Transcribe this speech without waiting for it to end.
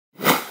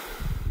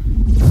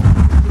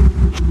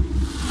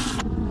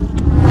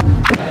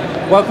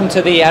Welcome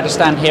to the Adder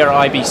stand here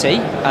at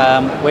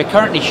IBC. We're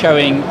currently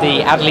showing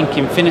the AdderLink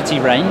Infinity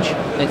range.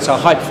 It's a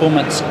high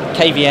performance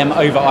KVM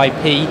over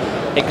IP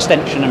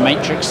extension and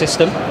matrix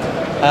system.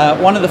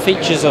 One of the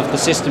features of the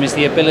system is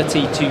the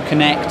ability to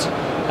connect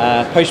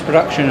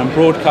post-production and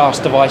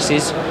broadcast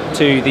devices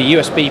to the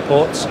USB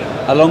ports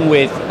along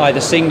with either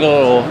single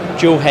or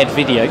dual head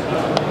video.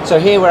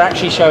 So here we're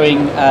actually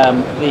showing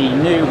the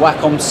new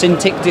Wacom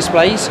Cintiq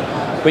displays,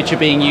 which are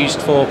being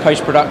used for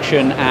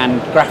post-production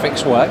and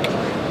graphics work.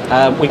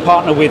 We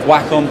partner with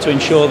Wacom to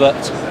ensure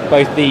that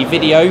both the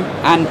video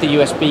and the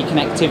USB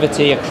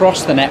connectivity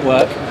across the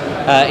network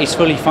is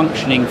fully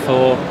functioning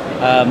for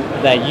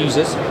their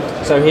users.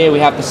 So here we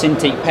have the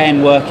Cintiq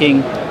pen working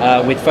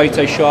with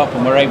Photoshop,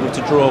 and we're able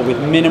to draw with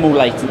minimal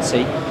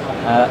latency,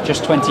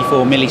 just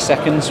 24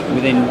 milliseconds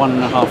within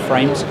 1.5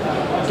 frames,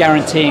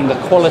 guaranteeing the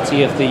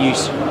quality of the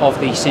use of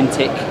the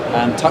Cintiq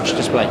touch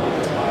display.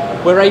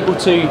 We're able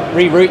to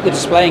reroute the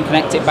display and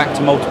connect it back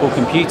to multiple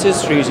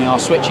computers through using our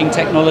switching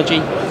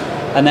technology.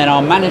 And then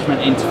our management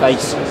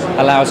interface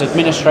allows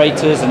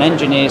administrators and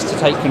engineers to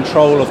take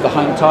control of the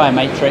entire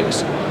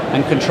matrix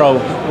and control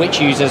which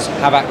users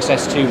have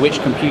access to which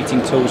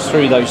computing tools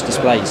through those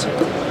displays.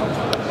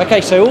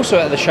 Okay, so also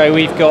at the show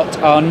we've got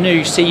our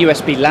new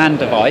CUSB LAN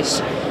device,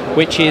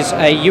 which is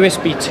a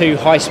USB 2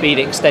 high-speed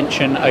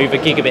extension over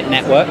gigabit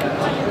network.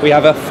 We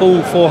have a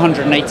full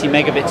 480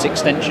 megabits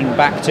extension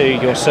back to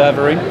your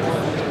server room.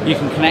 You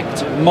can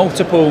connect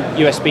multiple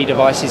USB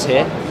devices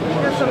here.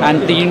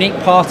 And the unique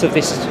part of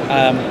this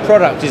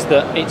product is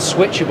that it's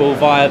switchable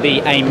via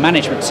the AIM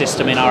management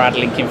system in our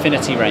AdderLink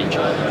Infinity range.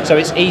 So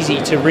it's easy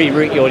to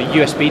reroute your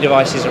USB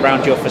devices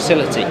around your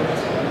facility.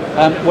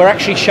 We're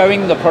actually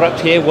showing the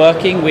product here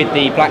working with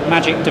the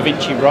Blackmagic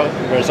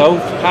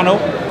Resolve panel.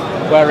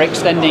 We're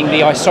extending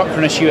the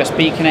isochronous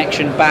USB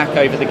connection back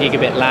over the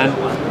gigabit LAN,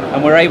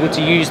 and we're able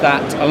to use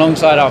that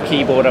alongside our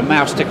keyboard and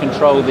mouse to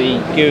control the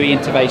GUI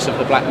interface of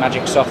the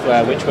Blackmagic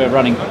software, which we're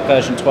running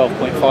version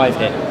 12.5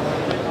 here.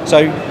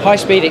 So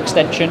high-speed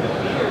extension,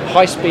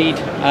 high speed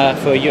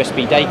for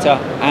USB data,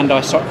 and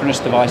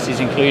isochronous devices,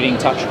 including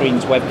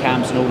touchscreens,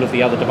 webcams, and all of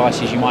the other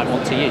devices you might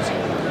want to use.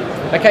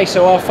 Okay,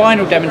 so our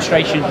final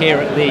demonstration here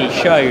at the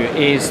show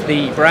is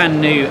the brand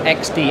new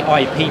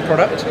XDIP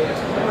product.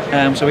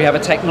 So we have a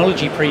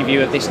technology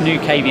preview of this new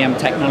KVM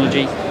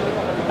technology.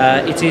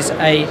 It is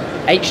a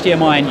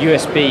HDMI and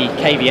USB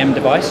KVM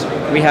device.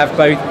 We have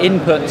both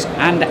inputs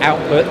and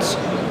outputs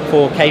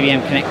for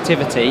KVM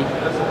connectivity,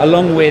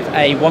 along with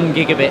a 1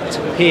 gigabit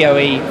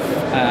PoE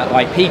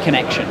IP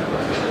connection.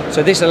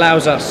 So this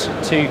allows us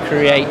to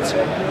create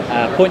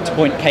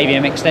point-to-point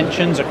KVM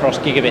extensions across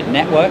gigabit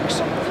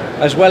networks,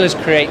 as well as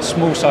create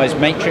small-sized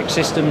matrix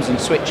systems and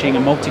switching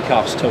and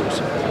multicast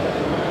tools.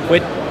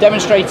 We're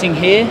demonstrating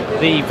here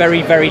the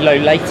very, very low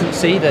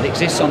latency that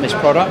exists on this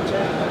product.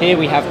 Here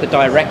we have the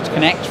direct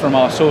connect from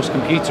our source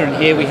computer, and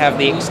here we have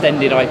the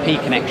extended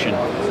IP connection.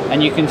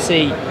 And you can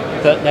see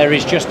that there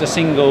is just a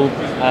single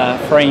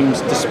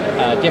frames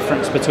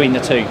difference between the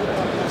two.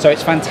 So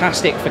it's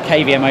fantastic for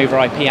KVM over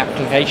IP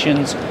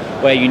applications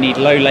where you need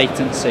low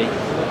latency.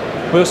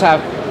 We also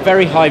have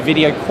very high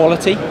video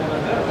quality,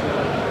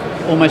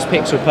 almost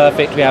pixel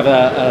perfect. We have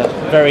a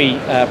very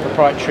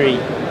proprietary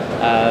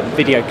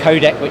video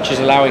codec, which is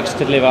allowing us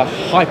to deliver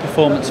high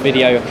performance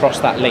video across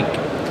that link.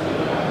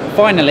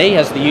 Finally,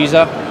 as the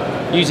user,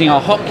 using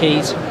our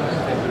hotkeys,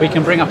 we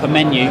can bring up a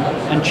menu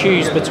and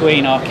choose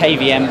between our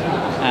KVM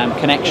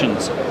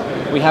connections.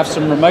 We have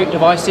some remote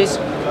devices,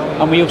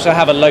 and we also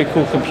have a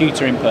local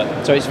computer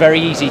input. So it's very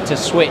easy to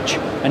switch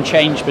and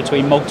change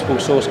between multiple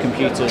source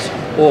computers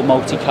or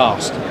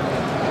multicast.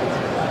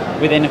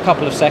 Within a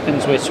couple of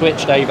seconds we're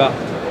switched over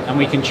and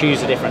we can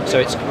choose a different. So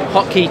it's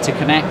hotkey to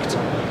connect,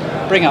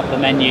 bring up the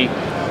menu,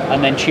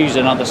 and then choose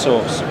another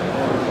source.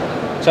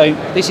 So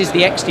this is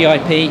the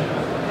XDIP,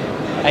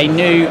 a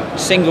new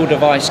single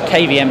device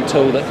KVM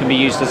tool that can be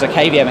used as a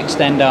KVM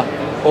extender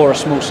or a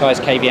small size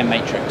KVM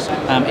matrix.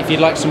 If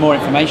you'd like some more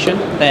information,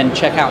 then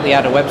check out the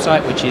Adder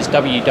website, which is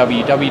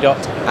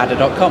www.adder.com.